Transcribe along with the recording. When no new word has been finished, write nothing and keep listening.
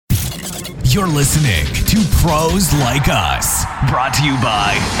You're listening to Pros Like Us, brought to you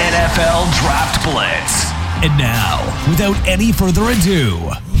by NFL Draft Blitz. And now, without any further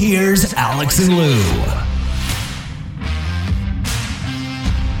ado, here's Alex and Lou.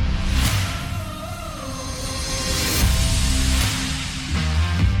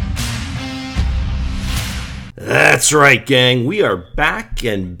 That's right, gang. We are back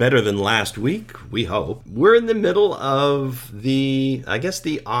and better than last week, we hope. We're in the middle of the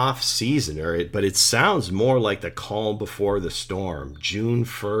off season, but it sounds more like the calm before the storm. June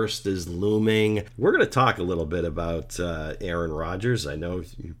 1st is looming. We're going to talk a little bit about Aaron Rodgers. I know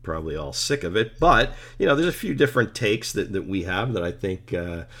you're probably all sick of it, but there's a few different takes that we have that I think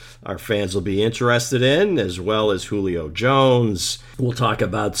our fans will be interested in, as well as Julio Jones. We'll talk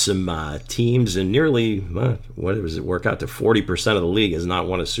about some teams and nearly, what does it work out to? 40% of the league has not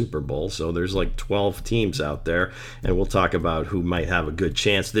won a Super Bowl, so there's like 12 teams out there, and we'll talk about who might have a good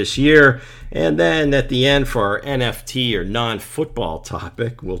chance this year. And then at the end, for our NFT or non-football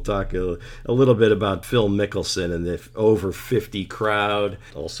topic, we'll talk a little bit about Phil Mickelson and the over 50 crowd.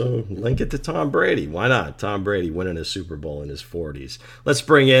 Also, link it to Tom Brady. Why not? Tom Brady winning a Super Bowl in his 40s. Let's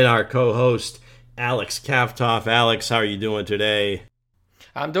bring in our co-host, Alex Kavtoff. Alex, how are you doing today?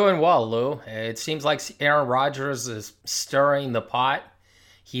 I'm doing well, Lou. It seems like Aaron Rodgers is stirring the pot.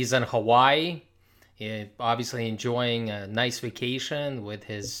 He's in Hawaii, obviously enjoying a nice vacation with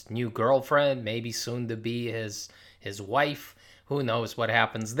his new girlfriend, maybe soon to be his wife. Who knows what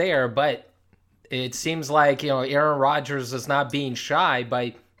happens there? But it seems like Aaron Rodgers is not being shy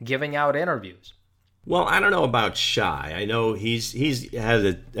by giving out interviews. Well, I don't know about shy. I know he's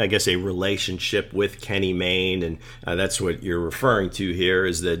has a relationship with Kenny Mayne, and that's what you're referring to here.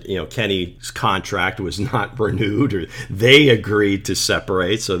 Is that Kenny's contract was not renewed, or they agreed to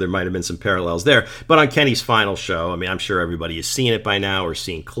separate, so there might have been some parallels there. But on Kenny's final show, I'm sure everybody has seen it by now, or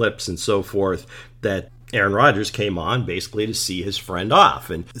seen clips and so forth, that Aaron Rodgers came on basically to see his friend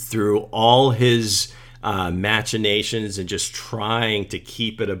off, and through all his machinations and just trying to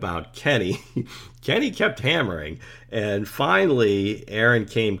keep it about Kenny. Kenny kept hammering, and finally Aaron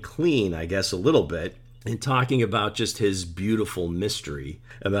came clean, I guess, a little bit, in talking about just his beautiful mystery,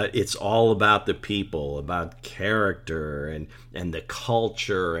 about it's all about the people, about character and the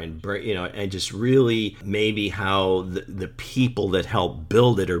culture, and and just really maybe how the people that helped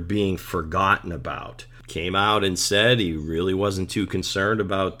build it are being forgotten about. Came out and said he really wasn't too concerned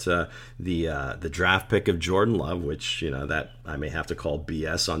about the draft pick of Jordan Love, which that I may have to call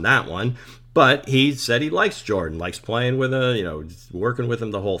BS on that one. But he said he likes Jordan, likes playing with him, working with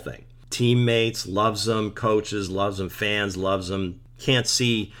him, the whole thing. Teammates, loves him. Coaches, loves him. Fans, loves him. Can't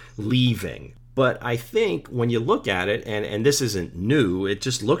see leaving. But I think when you look at it, and this isn't new, it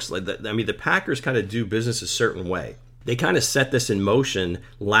just looks like that. The Packers kind of do business a certain way. They kind of set this in motion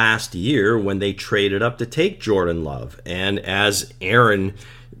last year when they traded up to take Jordan Love. And as Aaron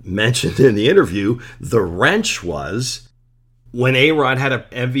mentioned in the interview, the wrench was when A-Rod had an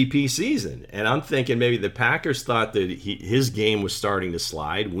MVP season. And I'm thinking maybe the Packers thought that his game was starting to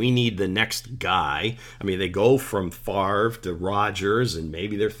slide. We need the next guy. They go from Favre to Rodgers, and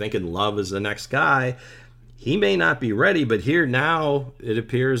maybe they're thinking Love is the next guy. He may not be ready, but here now it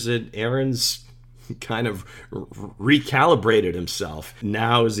appears that Aaron's kind of recalibrated himself.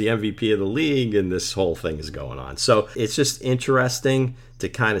 Now is the MVP of the league, and this whole thing is going on. So it's just interesting to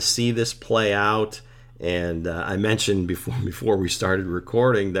kind of see this play out. And I mentioned before we started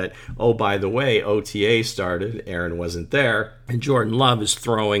recording that, oh, by the way, OTA started. Aaron wasn't there. And Jordan Love is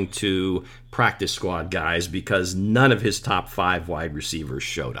throwing to practice squad guys because none of his top 5 wide receivers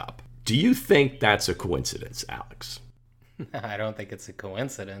showed up. Do you think that's a coincidence, Alex? I don't think it's a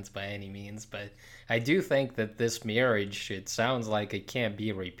coincidence by any means, but I do think that this marriage, it sounds like it can't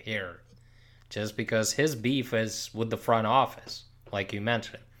be repaired. Just because his beef is with the front office, like you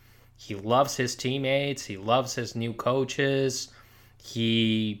mentioned. He loves his teammates. He loves his new coaches.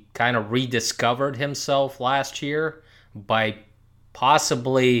 He kind of rediscovered himself last year by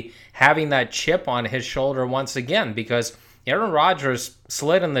possibly having that chip on his shoulder once again, because Aaron Rodgers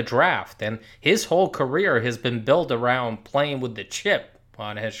slid in the draft, and his whole career has been built around playing with the chip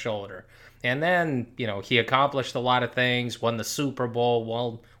on his shoulder. And then, he accomplished a lot of things, won the Super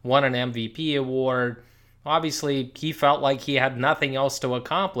Bowl, won an MVP award. Obviously, he felt like he had nothing else to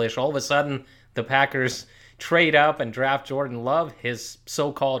accomplish. All of a sudden, the Packers trade up and draft Jordan Love, his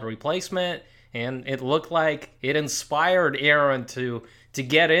so-called replacement, and it looked like it inspired Aaron to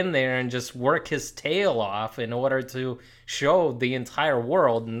get in there and just work his tail off in order to show the entire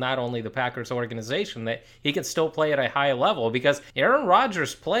world, not only the Packers organization, that he can still play at a high level, because Aaron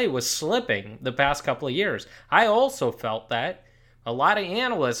Rodgers' play was slipping the past couple of years. I also felt that, A lot of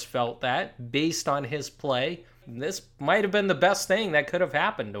analysts felt that based on his play. This might have been the best thing that could have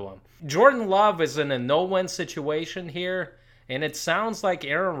happened to him. Jordan Love is in a no-win situation here, and it sounds like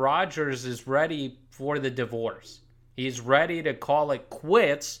Aaron Rodgers is ready for the divorce. He's ready to call it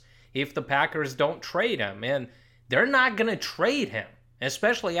quits if the Packers don't trade him, and they're not going to trade him,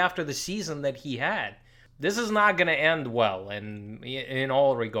 especially after the season that he had. This is not going to end well in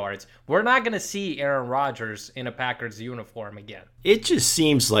all regards. We're not going to see Aaron Rodgers in a Packers uniform again. It just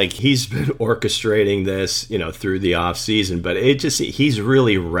seems like he's been orchestrating this, through the offseason, but he's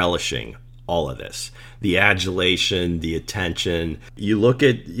really relishing all of this. The adulation, the attention. You look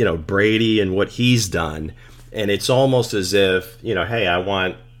at, Brady and what he's done, and it's almost as if, hey, I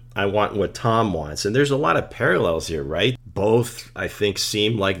want what Tom wants. And there's a lot of parallels here, right? Both, I think,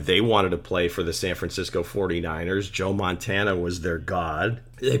 seemed like they wanted to play for the San Francisco 49ers. Joe Montana was their god.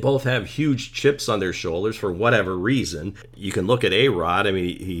 They both have huge chips on their shoulders for whatever reason. You can look at A-Rod. I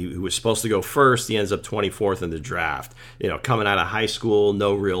mean, he was supposed to go first. He ends up 24th in the draft. Coming out of high school,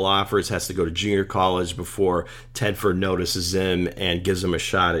 no real offers, has to go to junior college before Tedford notices him and gives him a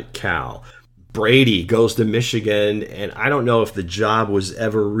shot at Cal. Brady goes to Michigan, and I don't know if the job was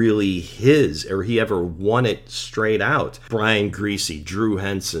ever really his or he ever won it straight out. Brian Griese, Drew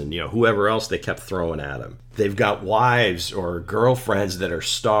Henson, whoever else they kept throwing at him. They've got wives or girlfriends that are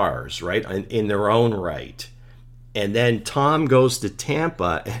stars, right, in their own right. And then Tom goes to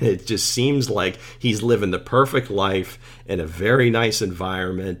Tampa, and it just seems like he's living the perfect life in a very nice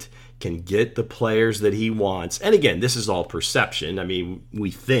environment, can get the players that he wants. And again, this is all perception. I mean,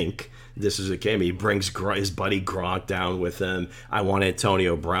 we think this is a game. He brings his buddy Gronk down with him. I want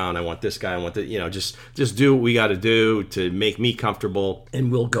Antonio Brown. I want this guy. I want the, just do what we got to do to make me comfortable,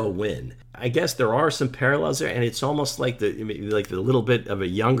 and we'll go win. I guess there are some parallels there, and it's almost like the little bit of a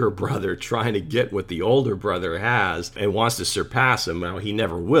younger brother trying to get what the older brother has and wants to surpass him. Well, he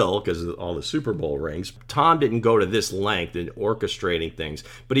never will because of all the Super Bowl rings. Tom didn't go to this length in orchestrating things,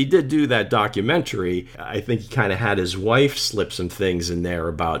 but he did do that documentary. I think he kind of had his wife slip some things in there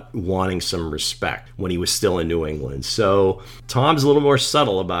about wanting some respect when he was still in New England. So Tom's a little more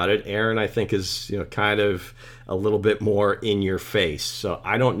subtle about it. Aaron, I think, is kind of a little bit more in your face. So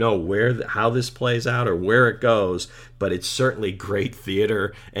I don't know how this plays out or where it goes, but it's certainly great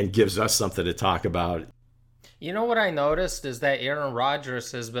theater and gives us something to talk about. You know what I noticed is that Aaron Rodgers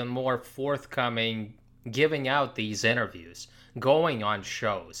has been more forthcoming giving out these interviews, going on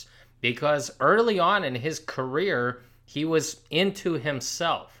shows, because early on in his career, he was into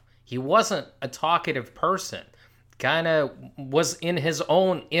himself. He wasn't a talkative person, kind of was in his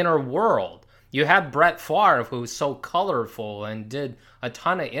own inner world. You had Brett Favre, who was so colorful and did a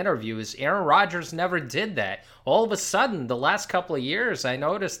ton of interviews. Aaron Rodgers never did that. All of a sudden, the last couple of years, I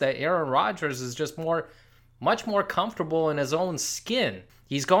noticed that Aaron Rodgers is just much more comfortable in his own skin.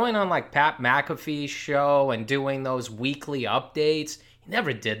 He's going on like Pat McAfee's show and doing those weekly updates. He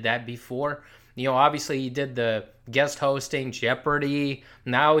never did that before. Obviously he did the guest hosting Jeopardy.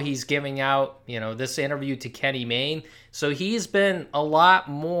 Now he's giving out, this interview to Kenny Mayne. So he's been a lot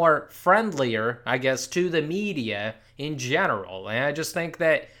more friendlier, I guess, to the media in general. And I just think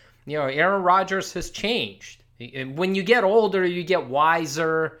that, Aaron Rodgers has changed. When you get older, you get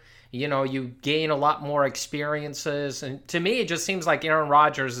wiser. You gain a lot more experiences. And to me, it just seems like Aaron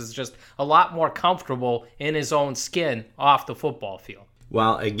Rodgers is just a lot more comfortable in his own skin off the football field.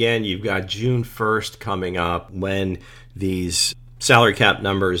 Well, again, you've got June 1st coming up when these salary cap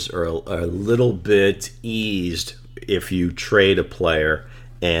numbers are a little bit eased if you trade a player.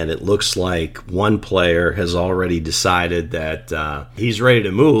 And it looks like one player has already decided that he's ready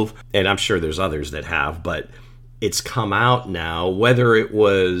to move. And I'm sure there's others that have, but it's come out now, whether it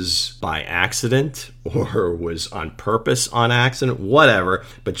was by accident or was on purpose on accident, whatever.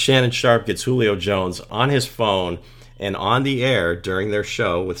 But Shannon Sharpe gets Julio Jones on his phone and on the air during their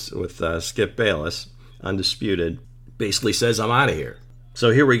show with Skip Bayless, Undisputed, basically says, I'm out of here.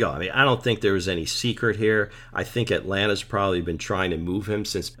 So here we go. I mean, I don't think there was any secret here. I think Atlanta's probably been trying to move him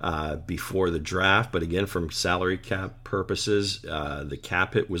since before the draft. But again, from salary cap purposes, the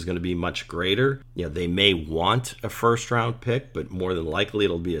cap hit was going to be much greater. They may want a first-round pick, but more than likely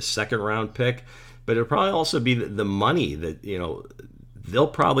it'll be a second-round pick. But it'll probably also be the money that, they'll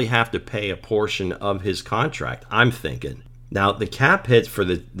probably have to pay a portion of his contract, I'm thinking. Now, the cap hit for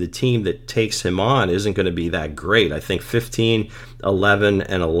the team that takes him on isn't going to be that great. I think 15, 11,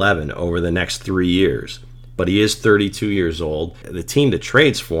 and 11 over the next 3 years. But he is 32 years old. The team that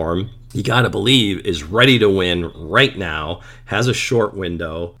trades for him, you got to believe, is ready to win right now, has a short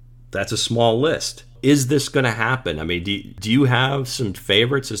window. That's a small list. Is this going to happen? I mean, do you have some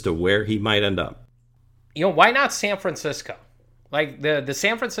favorites as to where he might end up? Why not San Francisco? Like the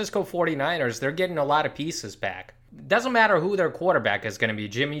San Francisco 49ers, they're getting a lot of pieces back. Doesn't matter who their quarterback is going to be,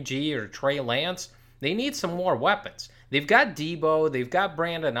 Jimmy G or Trey Lance. They need some more weapons. They've got Debo. They've got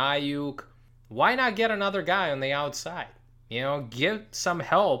Brandon Ayuk. Why not get another guy on the outside? Give some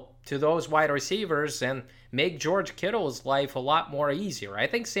help to those wide receivers and make George Kittle's life a lot more easier. I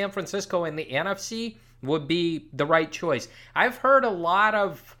think San Francisco in the NFC would be the right choice. I've heard a lot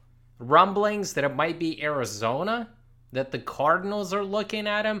of rumblings that it might be Arizona, that the Cardinals are looking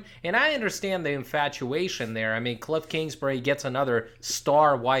at him. And I understand the infatuation there. I mean, Cliff Kingsbury gets another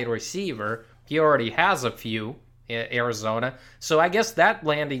star wide receiver. He already has a few in Arizona. So I guess that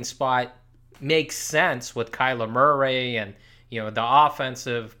landing spot makes sense with Kyler Murray and, the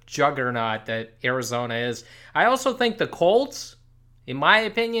offensive juggernaut that Arizona is. I also think the Colts, in my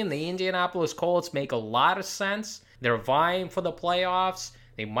opinion, the Indianapolis Colts make a lot of sense. They're vying for the playoffs.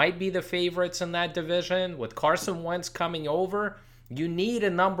 They might be the favorites in that division. With Carson Wentz coming over, you need a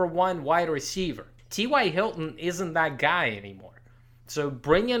number one wide receiver. T.Y. Hilton isn't that guy anymore. So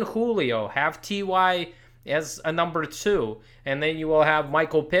bring in Julio, have T.Y. as a number 2, and then you will have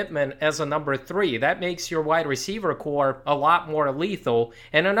Michael Pittman as a number 3. That makes your wide receiver core a lot more lethal.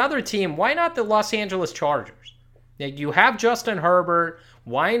 And another team, why not the Los Angeles Chargers? You have Justin Herbert.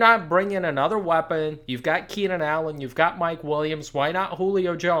 Why not bring in another weapon? You've got Keenan Allen. You've got Mike Williams. Why not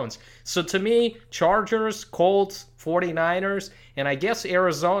Julio Jones? So to me, Chargers, Colts, 49ers, and I guess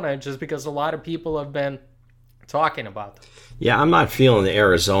Arizona, just because a lot of people have been talking about them. Yeah, I'm not feeling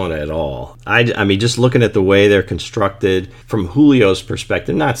Arizona at all. I mean, just looking at the way they're constructed from Julio's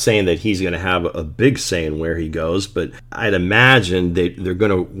perspective, not saying that he's going to have a big say in where he goes, but I'd imagine they're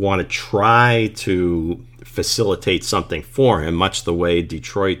going to want to try to facilitate something for him, much the way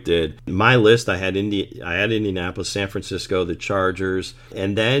Detroit did. My list, I had Indianapolis, San Francisco, the Chargers,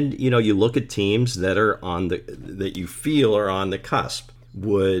 and then you look at teams that are that you feel are on the cusp.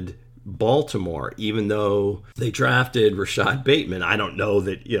 Would Baltimore, even though they drafted Rashad Bateman, I don't know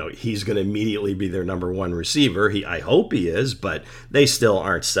that he's going to immediately be their number one receiver. I hope he is, but they still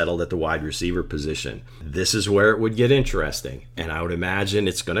aren't settled at the wide receiver position. This is where it would get interesting, and I would imagine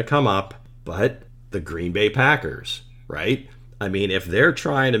it's going to come up. But the Green Bay Packers, right? I mean, if they're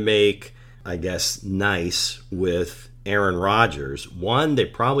trying to make, I guess, nice with Aaron Rodgers, one, they're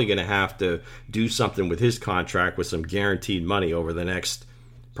probably going to have to do something with his contract with some guaranteed money over the next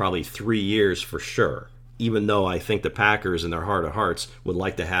probably 3 years for sure, even though I think the Packers in their heart of hearts would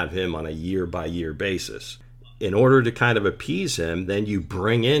like to have him on a year-by-year basis. In order to kind of appease him, then you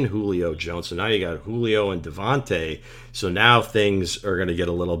bring in Julio Jones. So now you got Julio and Devontae. So now things are going to get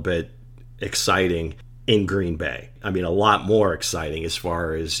a little bit exciting in Green Bay. I mean, a lot more exciting as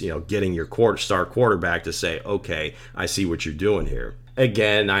far as, getting your star quarterback to say, okay, I see what you're doing here.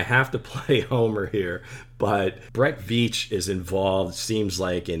 Again, I have to play Homer here, but Brett Veach is involved, seems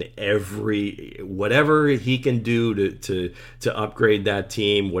like, in whatever he can do to upgrade that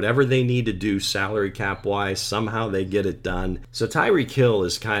team, whatever they need to do salary cap wise, somehow they get it done. So Tyreek Hill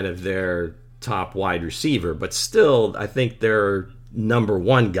is kind of their top wide receiver, but still, I think their number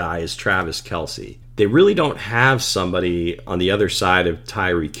one guy is Travis Kelce. They really don't have somebody on the other side of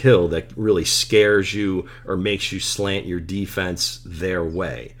Tyreek Hill that really scares you or makes you slant your defense their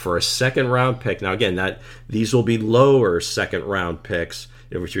way. For a second-round pick, now again, these will be lower second-round picks,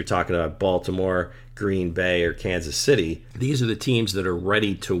 if you're talking about Baltimore, Green Bay, or Kansas City. These are the teams that are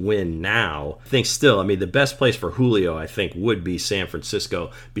ready to win now. I think still, the best place for Julio, I think, would be San Francisco,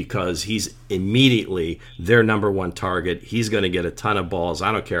 because he's immediately their number one target. He's going to get a ton of balls.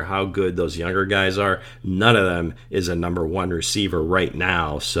 I don't care how good those younger guys are. None of them is a number one receiver right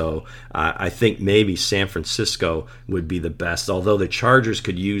now. So I think maybe San Francisco would be the best, although the Chargers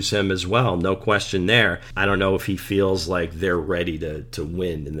could use him as well. No question there. I don't know if he feels like they're ready to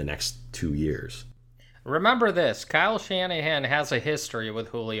win in the next 2 years. Remember this, Kyle Shanahan has a history with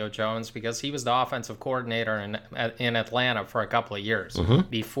Julio Jones because he was the offensive coordinator in Atlanta for a couple of years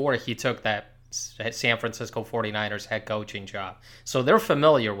before he took that San Francisco 49ers head coaching job. So they're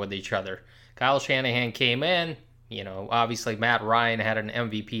familiar with each other. Kyle Shanahan came in, obviously Matt Ryan had an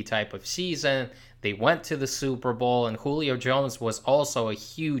MVP type of season. They went to the Super Bowl, and Julio Jones was also a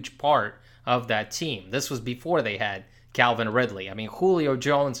huge part of that team. This was before they had Calvin Ridley. Julio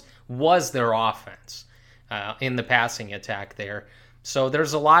Jones was their offense in the passing attack there. So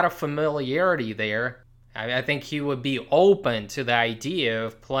there's a lot of familiarity there. I think he would be open to the idea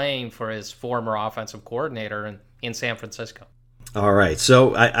of playing for his former offensive coordinator in San Francisco. All right,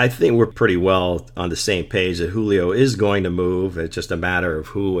 so I think we're pretty well on the same page that Julio is going to move. It's just a matter of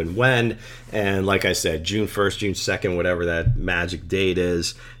who and when. And like I said, June 1st, June 2nd, whatever that magic date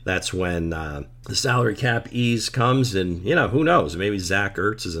is, that's when the salary cap ease comes. And, who knows? Maybe Zach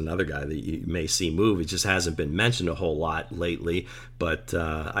Ertz is another guy that you may see move. It just hasn't been mentioned a whole lot lately, but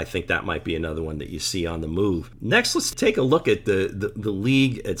I think that might be another one that you see on the move. Next, let's take a look at the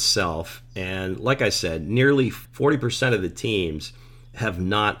league itself. And like I said, nearly 40% of the teams have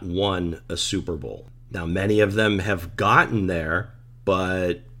not won a Super Bowl. Now, many of them have gotten there,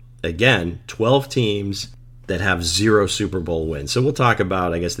 but again, 12 teams that have 0 Super Bowl wins. So we'll talk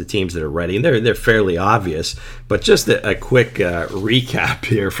about, I guess, the teams that are ready. And they're fairly obvious, but just a quick recap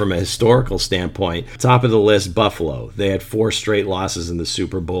here from a historical standpoint. Top of the list, Buffalo. They had 4 straight losses in the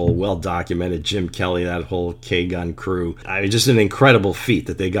Super Bowl. Well documented. Jim Kelly, that whole K-Gun crew. Just an incredible feat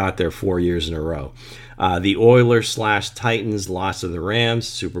that they got there 4 years in a row. The Oilers/Titans lost to the Rams,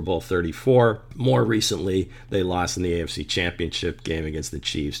 Super Bowl 34. More recently, they lost in the AFC Championship game against the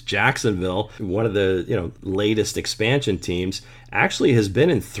Chiefs. Jacksonville, one of the latest expansion teams, actually has been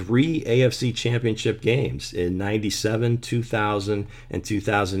in 3 AFC Championship games in 97, 2000, and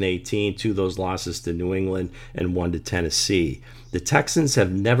 2018. 2 of those losses to New England and 1 to Tennessee. The Texans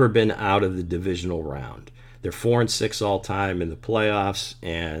have never been out of the divisional round. They're 4-6 all time in the playoffs,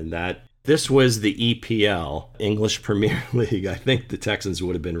 and this was the EPL, English Premier League. I think the Texans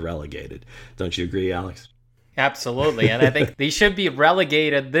would have been relegated. Don't you agree, Alex? Absolutely. And I think they should be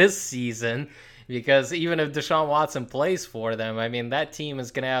relegated this season because even if Deshaun Watson plays for them, that team is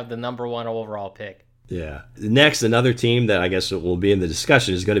going to have the number 1 overall pick. Yeah. Next, another team that I guess will be in the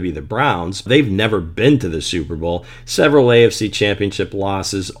discussion is going to be the Browns. They've never been to the Super Bowl. Several AFC Championship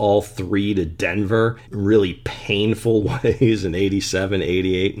losses, all 3 to Denver, in really painful ways in 87,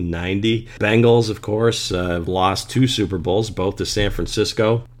 88, and 90. Bengals, of course, have lost 2 Super Bowls, both to San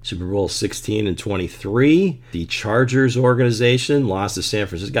Francisco. Super Bowl 16 and 23. The Chargers organization lost to San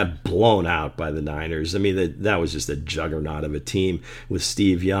Francisco, got blown out by the Niners. That was just a juggernaut of a team with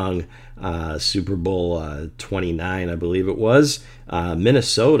Steve Young. Super Bowl 29, I believe it was.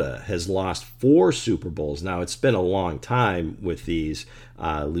 Minnesota has lost 4 Super Bowls. Now, it's been a long time with these,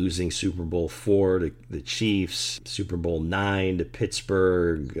 losing Super Bowl 4 to the Chiefs, Super Bowl 9 to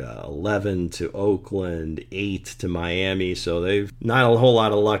Pittsburgh, 11 to Oakland, 8 to Miami. So they've not a whole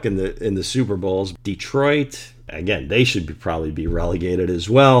lot of luck in the Super Bowls. Detroit, again, they should probably be relegated as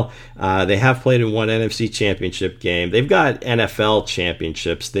well. They have played in 1 NFC Championship game. They've got NFL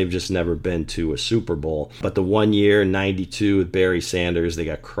championships. They've just never been to a Super Bowl. But the 1 year, 92, with Barry Sanders, they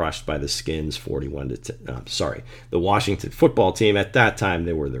got crushed by the Skins, 41 to 10. The Washington football team at that time,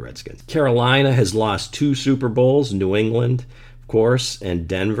 they were the Redskins. Carolina has lost 2 Super Bowls. New England, of course, and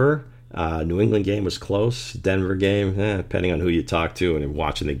Denver. New England game was close. Denver game, depending on who you talk to and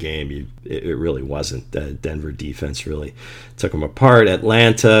watching the game, it really wasn't. The Denver defense really took them apart.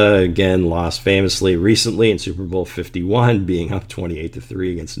 Atlanta, again, lost famously recently in Super Bowl 51, being up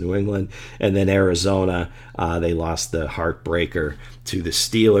 28-3 against New England. And then Arizona, they lost the heartbreaker to the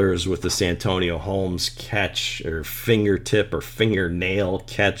Steelers with the Santonio Holmes catch, or fingertip or fingernail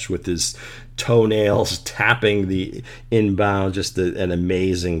catch with his toenails tapping the inbound. Just an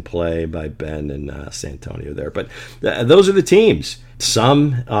amazing play by Ben and Santonio there. But those are the teams.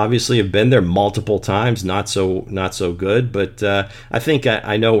 Some obviously have been there multiple times, not so good. But I think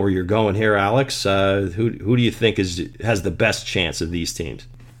I know where you're going here, Alex. Who do you think has the best chance of these teams?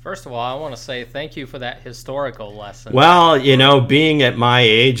 First of all, I want to say thank you for that historical lesson. Well, being at my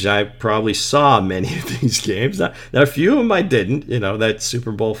age, I probably saw many of these games. Now a few of them I didn't. That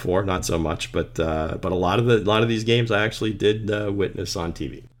Super Bowl 4, not so much, but a lot of these games I actually did witness on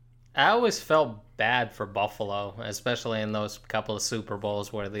TV. I always felt bad for Buffalo, especially in those couple of Super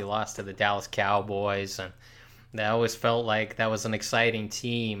Bowls where they lost to the Dallas Cowboys, and I always felt like that was an exciting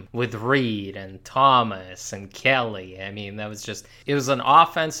team with Reed and Thomas and Kelly. It was an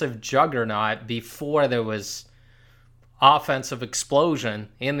offensive juggernaut before there was offensive explosion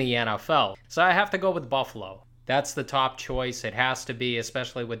in the NFL. So I have to go with Buffalo. That's the top choice. It has to be,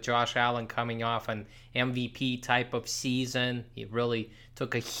 especially with Josh Allen coming off an MVP type of season. He really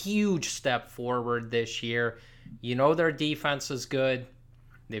took a huge step forward this year. Their defense is good.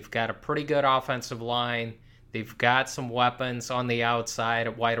 They've got a pretty good offensive line. They've got some weapons on the outside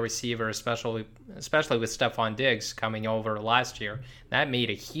at wide receiver, especially with Stephon Diggs coming over last year. That made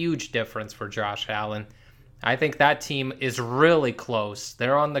a huge difference for Josh Allen. I think that team is really close.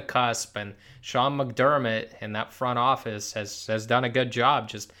 They're on the cusp, and Sean McDermott and that front office has done a good job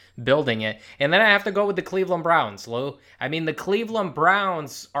just building it. And then I have to go with the Cleveland Browns, Lou. The Cleveland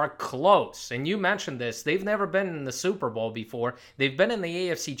Browns are close, and you mentioned this. They've never been in the Super Bowl before. They've been in the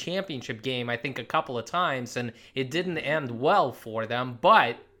AFC Championship game, I think, a couple of times, and it didn't end well for them.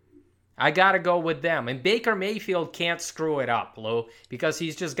 But I got to go with them. And Baker Mayfield can't screw it up, Lou, because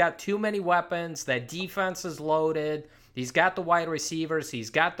he's just got too many weapons. That defense is loaded. He's got the wide receivers. He's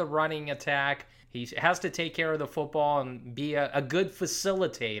got the running attack. He has to take care of the football and be a good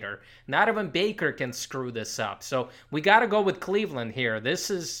facilitator. Not even Baker can screw this up. So we got to go with Cleveland here.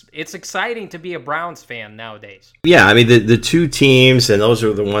 It's exciting to be a Browns fan nowadays. Yeah, I mean, the two teams, and those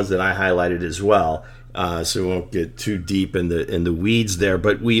are the ones that I highlighted as well. So we won't get too deep in the weeds there.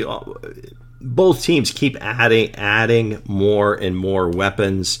 But both teams keep adding more and more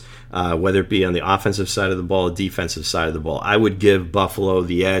weapons, whether it be on the offensive side of the ball or defensive side of the ball. I would give Buffalo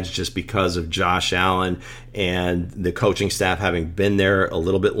the edge just because of Josh Allen and the coaching staff having been there a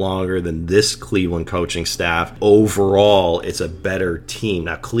little bit longer than this Cleveland coaching staff. Overall, it's a better team.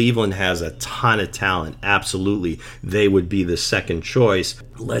 Now, Cleveland has a ton of talent. Absolutely. They would be the second choice.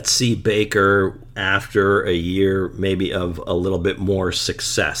 Let's see Baker after a year maybe of a little bit more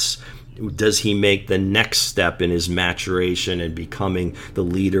success. Does he make the next step in his maturation and becoming the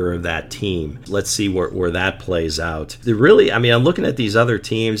leader of that team? Let's see where that plays out. I'm looking at these other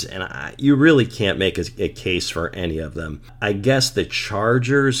teams, and you really can't make a case for any of them. I guess the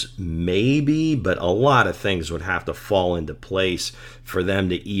Chargers, maybe, but a lot of things would have to fall into place for them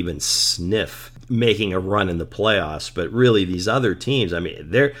to even sniff making a run in the playoffs. But really, these other teams, I mean,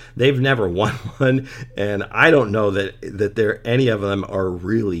 they've never won one, and I don't know that any of them are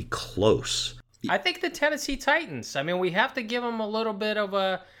really close. I think the Tennessee Titans, I mean, we have to give them a little bit of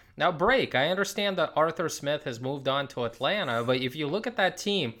a break. I understand that Arthur Smith has moved on to Atlanta, but if you look at that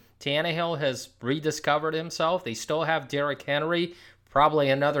team, Tannehill has rediscovered himself. They still have Derrick Henry, probably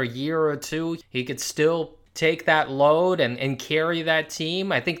another year or two. He could still take that load and carry that team.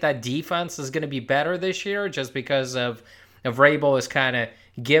 I think that defense is going to be better this year just because of Vrabel is kind of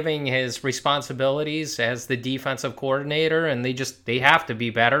giving his responsibilities as the defensive coordinator, and they have to be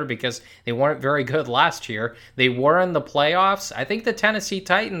better because they weren't very good last year. They were in the playoffs. I think the Tennessee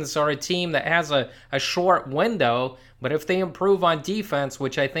Titans are a team that has a short window, but if they improve on defense,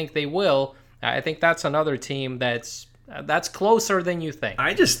 which I think they will, I think that's another team that's closer than you think.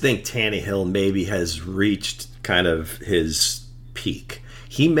 I just think Tannehill maybe has reached kind of his peak.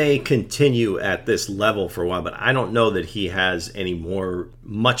 He may continue at this level for a while, but I don't know that he has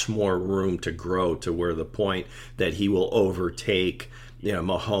much more room to grow to where the point that he will overtake,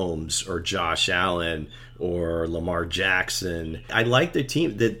 Mahomes or Josh Allen or Lamar Jackson. I like the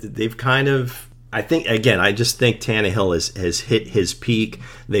team that they've kind of. I just think Tannehill has hit his peak.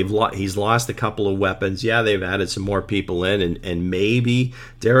 He's lost a couple of weapons. Yeah, they've added some more people in, and maybe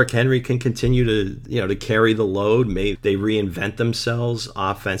Derrick Henry can continue to carry the load. Maybe they reinvent themselves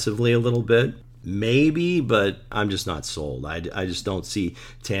offensively a little bit. Maybe, but I'm just not sold. I just don't see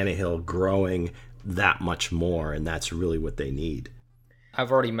Tannehill growing that much more, and that's really what they need.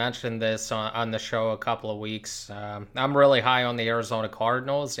 I've already mentioned this on the show a couple of weeks. I'm really high on the Arizona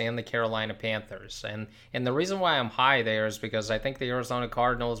Cardinals and the Carolina Panthers. And the reason why I'm high there is because I think the Arizona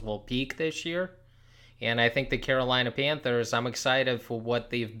Cardinals will peak this year. And I think the Carolina Panthers, I'm excited for what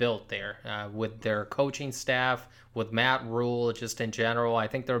they've built there with their coaching staff, with Matt Rule, just in general. I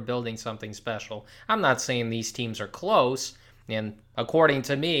think they're building something special. I'm not saying these teams are close. And according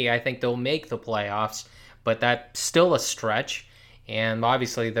to me, I think they'll make the playoffs. But that's still a stretch. And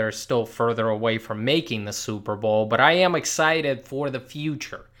obviously, they're still further away from making the Super Bowl. But I am excited for the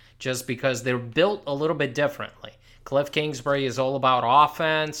future just because they're built a little bit differently. Cliff Kingsbury is all about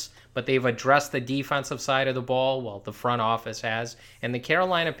offense, but they've addressed the defensive side of the ball. Well, the front office has. And the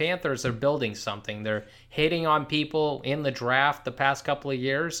Carolina Panthers are building something. They're hitting on people in the draft the past couple of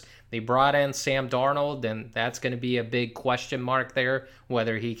years. They brought in Sam Darnold, and that's going to be a big question mark there,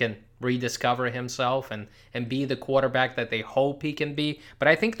 whether he can rediscover himself and be the quarterback that they hope he can be. But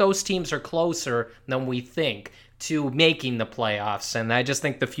I think those teams are closer than we think to making the playoffs, and I just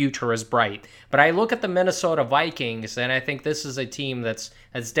think the future is bright. But I look at the Minnesota Vikings, and I think this is a team that's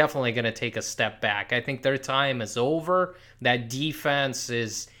definitely going to take a step back. I think their time is over. That defense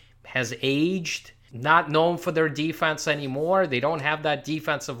has aged. Not known for their defense anymore. They don't have that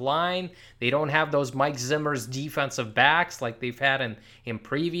defensive line. They don't have those Mike Zimmer's defensive backs like they've had in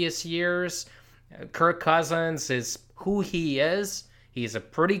previous years. Kirk Cousins is who he is. He's a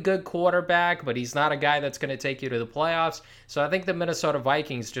pretty good quarterback, but he's not a guy that's going to take you to the playoffs. So I think the Minnesota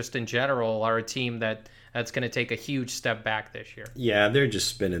Vikings, just in general, are a team that that's going to take a huge step back this year. Yeah, they're just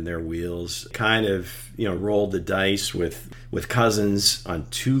spinning their wheels. Kind of, rolled the dice with Cousins on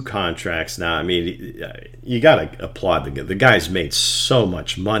 2 contracts now. I mean, you got to applaud the guy's made so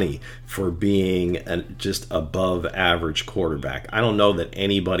much money for being just above average quarterback. I don't know that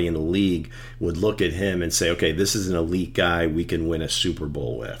anybody in the league would look at him and say, okay, this is an elite guy we can win a Super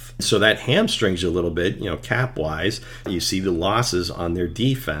Bowl with. So that hamstrings you a little bit, cap-wise. You see the losses on their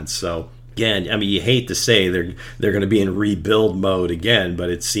defense. So again, I mean, you hate to say they're going to be in rebuild mode again, but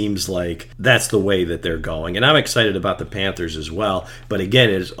it seems like that's the way that they're going. And I'm excited about the Panthers as well. But again,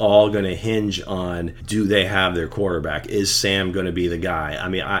 it's all going to hinge on, do they have their quarterback? Is Sam going to be the guy? I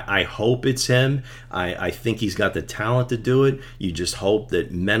mean, I hope it's him. I think he's got the talent to do it. You just hope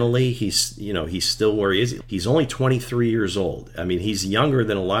that mentally he's still where he is. He's only 23 years old. I mean, he's younger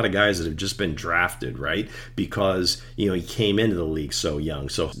than a lot of guys that have just been drafted, right? Because, he came into the league so young.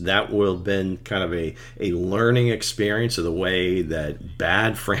 So that will have been kind of a learning experience of the way that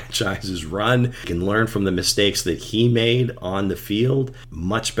bad franchises run. You can learn from the mistakes that he made on the field.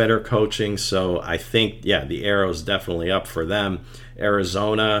 Much better coaching. So I think, the arrow's definitely up for them.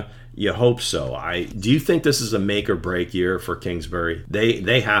 Arizona, you hope so. Do you think this is a make or break year for Kingsbury?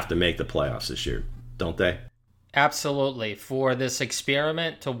 They have to make the playoffs this year, don't they? Absolutely. For this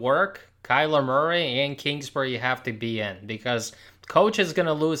experiment to work, Kyler Murray and Kingsbury have to be in, because coach is going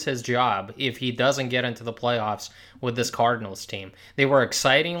to lose his job if he doesn't get into the playoffs with this Cardinals team. They were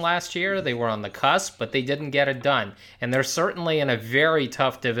exciting last year. They were on the cusp, but they didn't get it done. And they're certainly in a very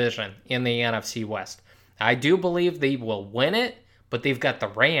tough division in the NFC West. I do believe they will win it, but they've got the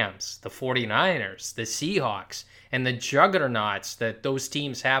Rams, the 49ers, the Seahawks, and the juggernauts that those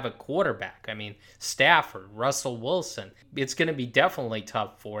teams have at quarterback. I mean, Stafford, Russell Wilson. It's going to be definitely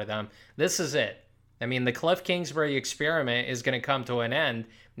tough for them. This is it. I mean, the Cliff Kingsbury experiment is going to come to an end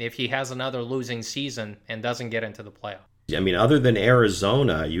if he has another losing season and doesn't get into the playoffs. I mean, other than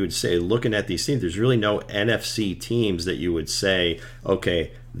Arizona, you would say, looking at these teams, there's really no NFC teams that you would say,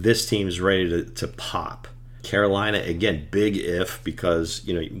 okay, this team's ready to pop. Carolina, again, big if, because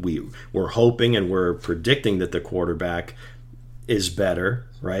we're hoping and we're predicting that the quarterback is better,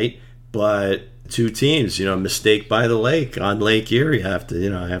 right? But 2 teams, mistake by the lake on Lake Erie. Have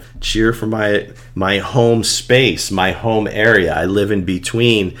to cheer for my home space, my home area. I live in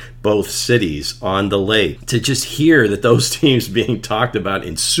between both cities on the lake. To just hear that those teams being talked about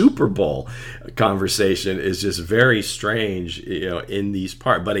in Super Bowl conversation is just very strange, in these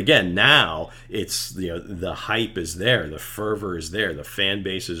parts. But again, now it's, the hype is there, the fervor is there, the fan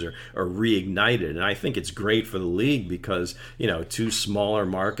bases are reignited. And I think it's great for the league because, 2 smaller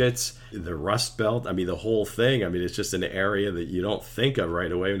markets, the Rust Belt, I mean, the whole thing, I mean, it's just an area that you don't think of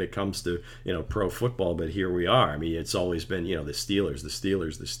right away when it comes to, pro football. But here we are. I mean, it's always been, the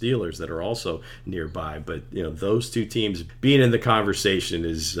Steelers that are also nearby. But, those 2 teams being in the conversation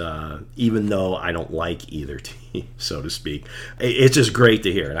is, even though I don't like either team, so to speak, it's just great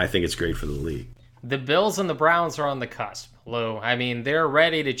to hear. And I think it's great for the league. The Bills and the Browns are on the cusp, Lou. I mean, they're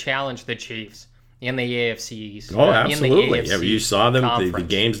ready to challenge the Chiefs in the AFC East. Oh, absolutely. In the AFC you saw them, the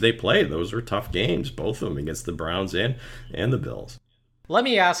games they played. Those were tough games, both of them, against the Browns and the Bills. Let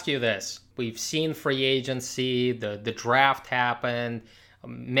me ask you this. We've seen free agency, the draft happened.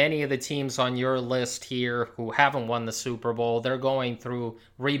 Many of the teams on your list here who haven't won the Super Bowl, they're going through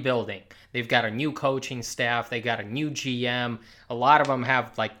rebuilding. They've got a new coaching staff. They got a new GM. A lot of them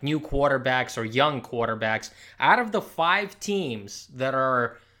have new quarterbacks or young quarterbacks. Out of the 5 teams that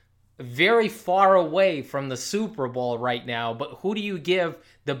are very far away from the Super Bowl right now, but who do you give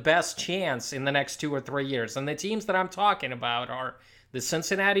the best chance in the next 2 or 3 years? And the teams that I'm talking about are the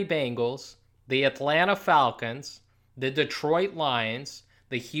Cincinnati Bengals, the Atlanta Falcons, the Detroit Lions,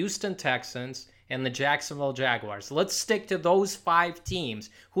 the Houston Texans, and the Jacksonville Jaguars. Let's stick to those 5 teams.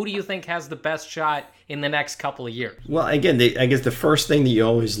 Who do you think has the best shot in the next couple of years? Well, again, I guess the first thing that you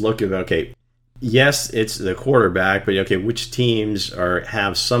always look at, okay, yes, it's the quarterback, but okay, which teams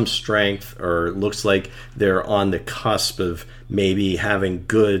have some strength or looks like they're on the cusp of maybe having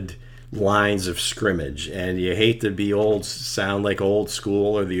good lines of scrimmage? And you hate to sound like old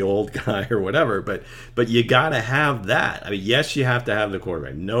school or the old guy or whatever, but you got to have that. I mean, yes, you have to have the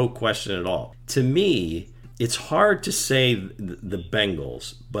quarterback, no question at all. To me, it's hard to say the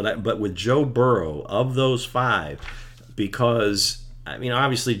Bengals, but with Joe Burrow, of those 5, because I mean,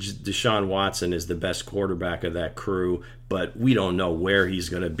 obviously Deshaun Watson is the best quarterback of that crew, but we don't know where he's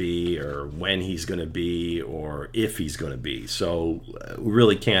going to be or when he's going to be or if he's going to be. So we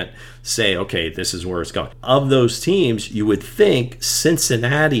really can't say, okay, this is where it's going. Of those teams, you would think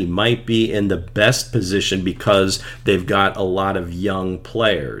Cincinnati might be in the best position because they've got a lot of young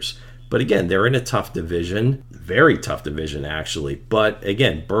players. But again, they're in a tough division, very tough division actually. But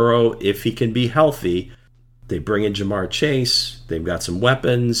again, Burrow, if he can be healthy, they bring in Jamar Chase. They've got some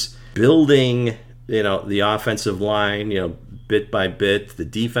weapons, building, the offensive line, bit by bit. The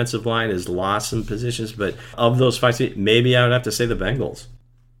defensive line has lost some positions, but of those 5 teams, maybe I would have to say the Bengals.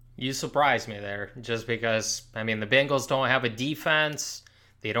 You surprised me there, just because, the Bengals don't have a defense.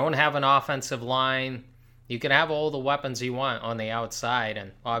 They don't have an offensive line. You can have all the weapons you want on the outside,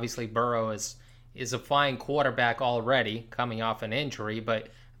 and obviously Burrow is a fine quarterback already, coming off an injury, but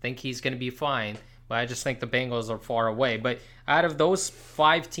I think he's going to be fine. But I just think the Bengals are far away. But out of those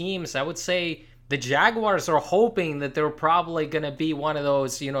 5 teams, I would say the Jaguars are hoping that they're probably going to be one of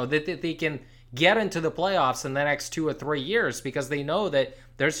those, that they can get into the playoffs in the next 2 or 3 years, because they know that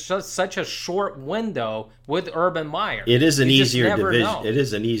there's just such a short window with Urban Meyer. It is an easier division. It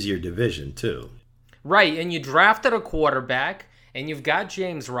is an easier division too. Right, and you drafted a quarterback, and you've got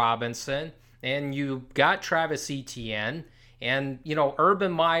James Robinson, and you've got Travis Etienne, and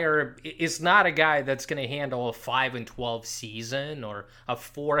Urban Meyer is not a guy that's going to handle a 5-12 season or a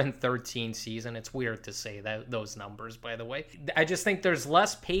 4-13 season. It's weird to say those numbers, by the way. I just think there's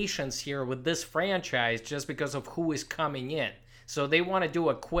less patience here with this franchise just because of who is coming in. So they want to do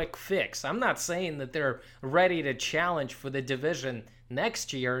a quick fix. I'm not saying that they're ready to challenge for the division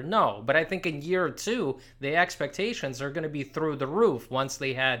next year, no. But I think in year 2, the expectations are going to be through the roof once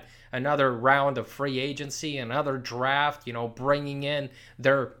they had another round of free agency, another draft, bringing in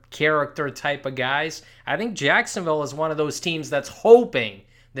their character type of guys. I think Jacksonville is one of those teams that's hoping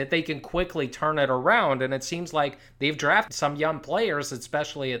that they can quickly turn it around, and it seems like they've drafted some young players,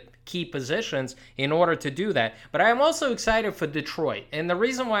 especially at key positions, in order to do that. But I'm also excited for Detroit, and the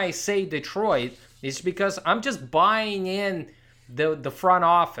reason why I say Detroit is because I'm just buying in the front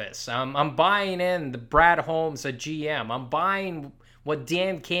office. I'm buying in the Brad Holmes at GM. I'm buying what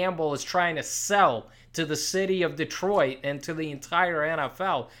Dan Campbell is trying to sell to the city of Detroit and to the entire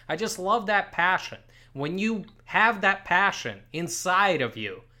NFL. I just love that passion. When you have that passion inside of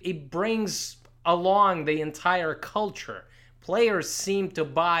you, it brings along the entire culture. Players seem to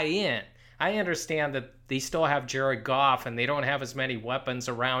buy in. I understand that they still have Jared Goff and they don't have as many weapons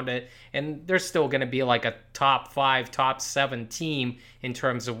around it, and they're still going to be like a top 5, top 7 team in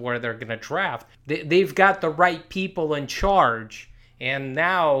terms of where they're going to draft. They've got the right people in charge, and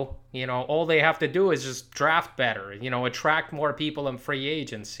now, all they have to do is just draft better, attract more people in free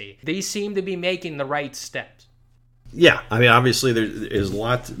agency. They seem to be making the right steps. Yeah, obviously there's a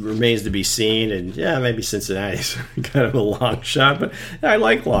lot that remains to be seen, and maybe Cincinnati's kind of a long shot, but I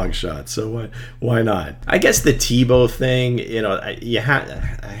like long shots, so why not? I guess the Tebow thing,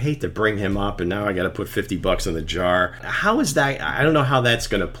 I hate to bring him up, and now I got to put $50 in the jar. How is that? I don't know how that's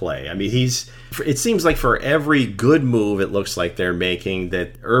going to play. It seems like for every good move, it looks like they're making,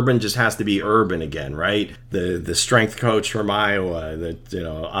 that Urban just has to be Urban again, right? The strength coach from Iowa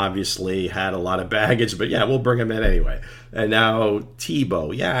that obviously had a lot of baggage, but we'll bring him in anyway. And now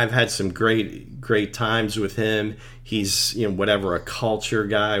Tebow, I've had some great times with him. He's whatever, a culture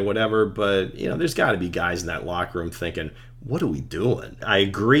guy, whatever, but there's got to be guys in that locker room thinking, what are we doing? I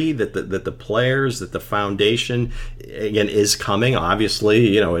agree that the players, that the foundation, again, is coming.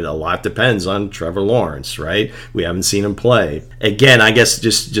 Obviously, a lot depends on Trevor Lawrence, right? We haven't seen him play. Again, I guess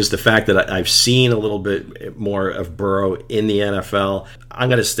just the fact that I've seen a little bit more of Burrow in the NFL, I'm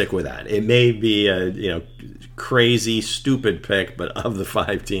going to stick with that. It may be a crazy, stupid pick, but of the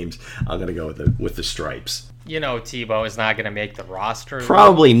 5 teams, I'm going to go with the Stripes. Tebow is not going to make the roster.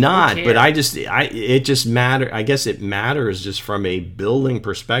 Probably not, but it just matters. I guess it matters just from a building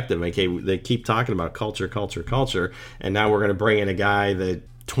perspective. Okay, they keep talking about culture, and now we're going to bring in a guy that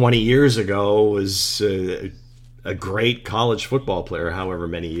 20 years ago was a great college football player, however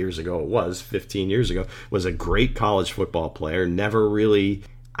many years ago it was, 15 years ago, was a great college football player, never really...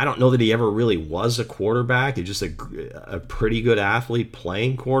 I don't know that he ever really was a quarterback. He's just a pretty good athlete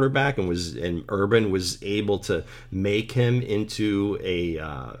playing quarterback, and Urban was able to make him into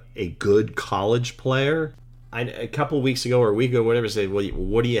a good college player. A couple of weeks ago or a week ago, whatever, said, well,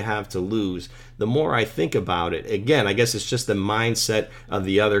 what do you have to lose? The more I think about it, again, I guess it's just the mindset of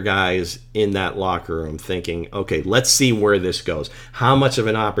the other guys in that locker room thinking, okay, let's see where this goes. How much of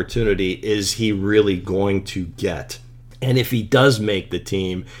an opportunity is he really going to get? And if he does make the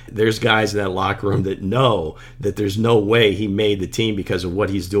team, there's guys in that locker room that know that there's no way he made the team because of what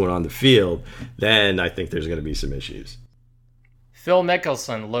he's doing on the field. Then I think there's going to be some issues. Phil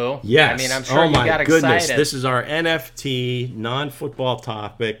Mickelson, Lou. Yes. I mean, I'm sure you got goodness. excited. This is our NFT non-football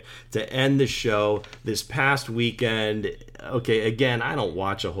topic to end the show this past weekend. Okay, again, I don't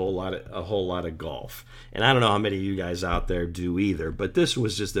watch a whole lot of golf, and I don't know how many of you guys out there do either. But this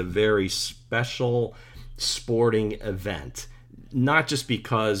was just a very special sporting event. Not just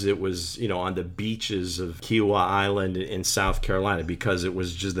because it was, on the beaches of Kiowa Island in South Carolina, because it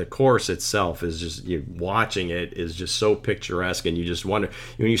was just the course itself is just, watching it is just so picturesque, and you just wonder,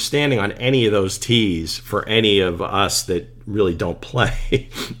 when you're standing on any of those tees, for any of us that really don't play,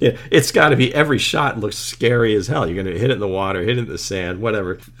 it's got to be, every shot looks scary as hell. You're going to hit it in the water, hit it in the sand,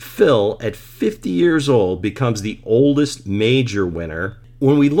 whatever. Phil, at 50 years old, becomes the oldest major winner.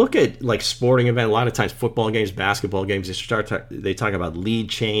 When we look at like sporting event, a lot of times football games, basketball games, they talk about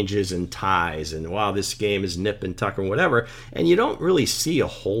lead changes and ties, and wow, this game is nip and tuck or whatever, and you don't really see a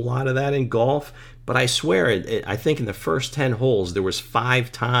whole lot of that in golf. But I swear, I think in the first 10 holes, there was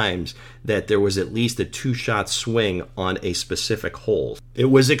 5 times that there was at least a 2-shot swing on a specific hole. It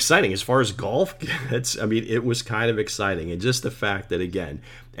was exciting as far as golf gets. I mean, it was kind of exciting, and just the fact that, again,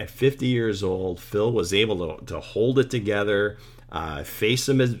 at 50 years old, Phil was able to hold it together. Face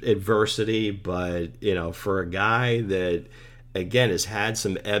some adversity, but for a guy that again has had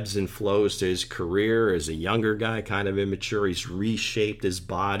some ebbs and flows to his career as a younger guy, kind of immature, he's reshaped his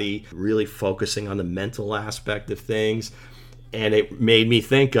body, really focusing on the mental aspect of things. And it made me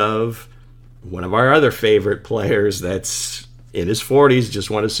think of one of our other favorite players that's in his 40s, just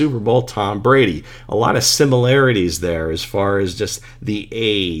won a Super Bowl, Tom Brady. A lot of similarities there as far as just the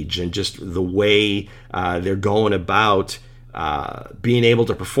age and just the way they're going about being able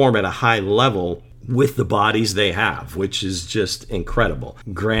to perform at a high level with the bodies they have, which is just incredible.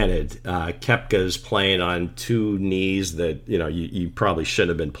 Granted, Koepka's playing on 2 knees that you probably shouldn't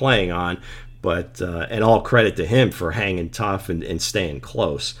have been playing on, but and all credit to him for hanging tough and staying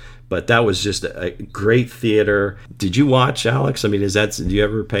close. But that was just a great theater. Did you watch, Alex? I mean, do you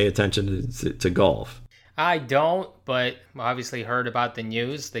ever pay attention to golf? I don't, but obviously heard about the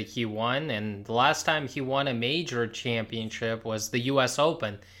news that he won, and the last time he won a major championship was the U.S.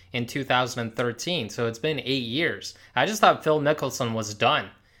 Open in 2013, so it's been 8 years. I just thought Phil Mickelson was done.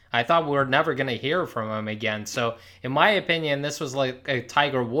 I thought we were never going to hear from him again. So in my opinion, this was like a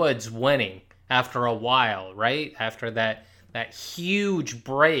Tiger Woods winning after a while, right? After that huge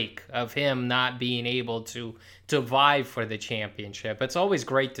break of him not being able to vie for the championship. It's always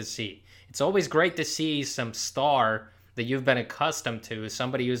great to see. It's always great to see some star that you've been accustomed to,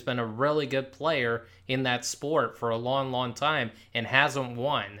 somebody who's been a really good player in that sport for a long, long time and hasn't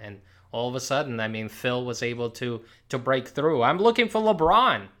won. And all of a sudden, I mean, Phil was able to break through. I'm looking for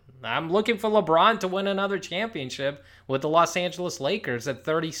LeBron. I'm looking for LeBron to win another championship with the Los Angeles Lakers at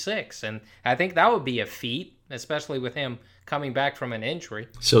 36. And I think that would be a feat, especially with him coming back from an injury.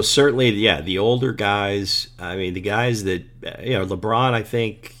 So certainly, yeah, the older guys, I mean, the guys that, LeBron, I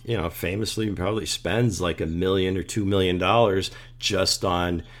think, famously probably spends like $1 million or $2 million just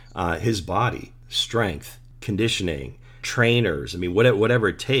on his body, strength, conditioning, trainers. I mean, whatever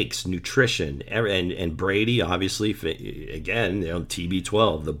it takes, nutrition, and Brady, obviously, again,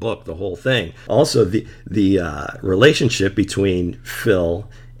 TB12, the book, the whole thing. Also, the relationship between Phil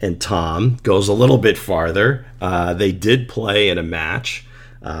and Tom goes a little bit farther. They did play in a match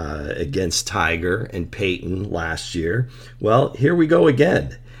against Tiger and Peyton last year. Well, here we go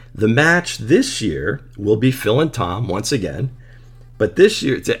again. The match this year will be Phil and Tom once again. But this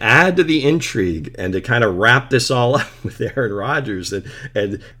year, to add to the intrigue and to kind of wrap this all up with Aaron Rodgers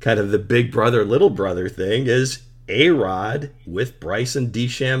and kind of the big brother, little brother thing, is A-Rod with Bryson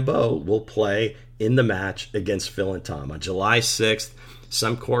DeChambeau will play in the match against Phil and Tom on July 6th.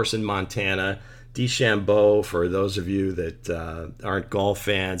 Some course in Montana. DeChambeau, for those of you that aren't golf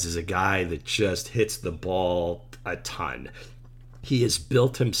fans, is a guy that just hits the ball a ton. He has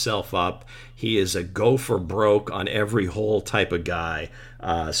built himself up. He is a go for broke on every hole type of guy.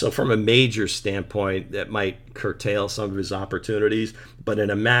 So from a major standpoint, that might curtail some of his opportunities. But in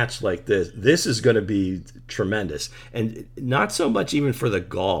a match like this is going to be tremendous. And not so much even for the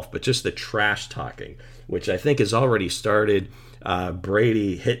golf, but just the trash talking, which I think has already started.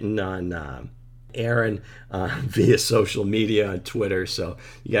 Brady hitting on Aaron via social media on Twitter, so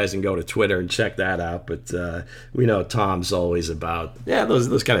you guys can go to Twitter and check that out. But we know Tom's always about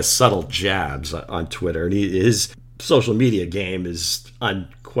those kind of subtle jabs on Twitter, and his social media game is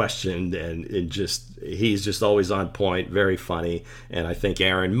unquestioned, and he's just always on point, very funny. And I think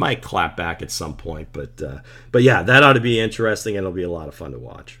Aaron might clap back at some point, but yeah, that ought to be interesting, and it'll be a lot of fun to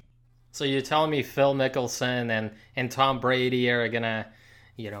watch. So you're telling me Phil Mickelson and Tom Brady are gonna,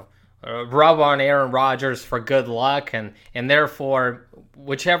 rub on Aaron Rodgers for good luck, and therefore,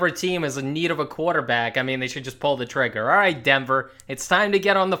 whichever team is in need of a quarterback, I mean, they should just pull the trigger. All right, Denver, it's time to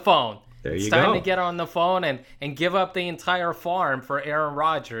get on the phone. It's time to get on the phone and give up the entire farm for Aaron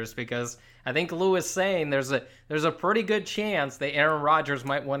Rodgers, because I think Lou is saying there's a pretty good chance that Aaron Rodgers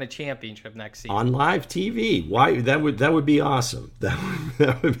might win a championship next season. On live TV. Why? That would be awesome.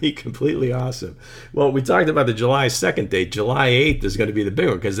 That would be completely awesome. Well, we talked about the July 2nd date. July 8th is going to be the big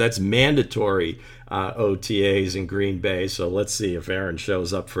one because that's mandatory OTAs in Green Bay. So let's see if Aaron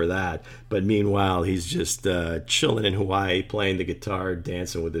shows up for that. But meanwhile, he's just chilling in Hawaii, playing the guitar,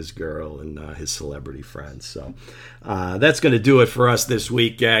 dancing with his girl and his celebrity friends. So that's going to do it for us this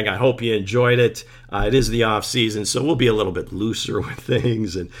week, gang. I hope you enjoyed it. It is the off season, so we'll be a little bit looser with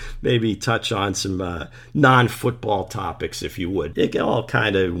things and maybe touch on some non-football topics, if you would. It all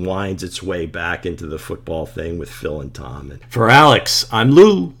kind of winds its way back into the football thing with Phil and Tom. And for Alex, I'm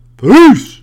Lou. Peace!